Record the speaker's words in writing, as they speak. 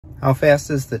How fast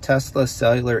is the Tesla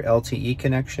cellular LTE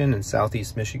connection in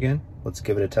Southeast Michigan? Let's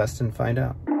give it a test and find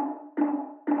out.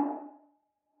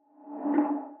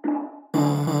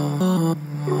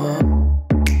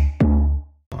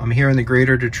 I'm here in the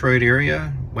greater Detroit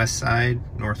area, west side,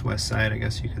 northwest side, I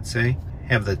guess you could say.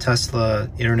 Have the Tesla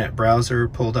internet browser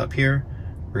pulled up here.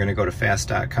 We're gonna go to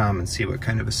fast.com and see what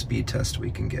kind of a speed test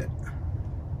we can get.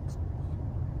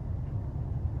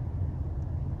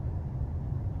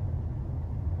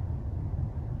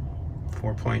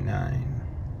 4.9.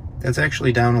 That's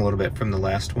actually down a little bit from the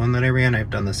last one that I ran. I've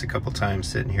done this a couple times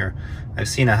sitting here. I've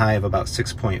seen a high of about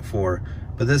 6.4,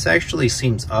 but this actually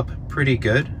seems up pretty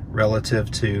good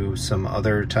relative to some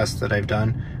other tests that I've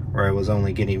done where I was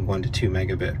only getting 1 to 2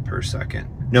 megabit per second.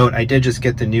 Note, I did just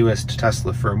get the newest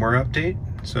Tesla firmware update,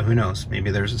 so who knows, maybe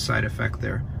there's a side effect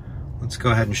there. Let's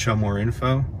go ahead and show more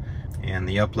info, and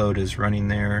the upload is running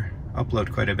there.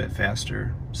 Upload quite a bit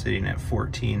faster, sitting at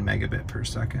 14 megabit per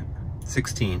second.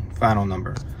 16, final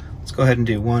number. Let's go ahead and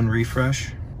do one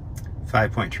refresh,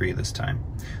 5.3 this time.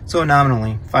 So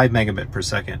nominally 5 megabit per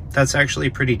second. That's actually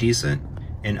pretty decent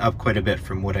and up quite a bit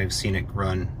from what I've seen it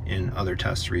run in other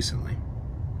tests recently.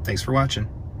 Thanks for watching.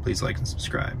 Please like and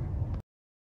subscribe.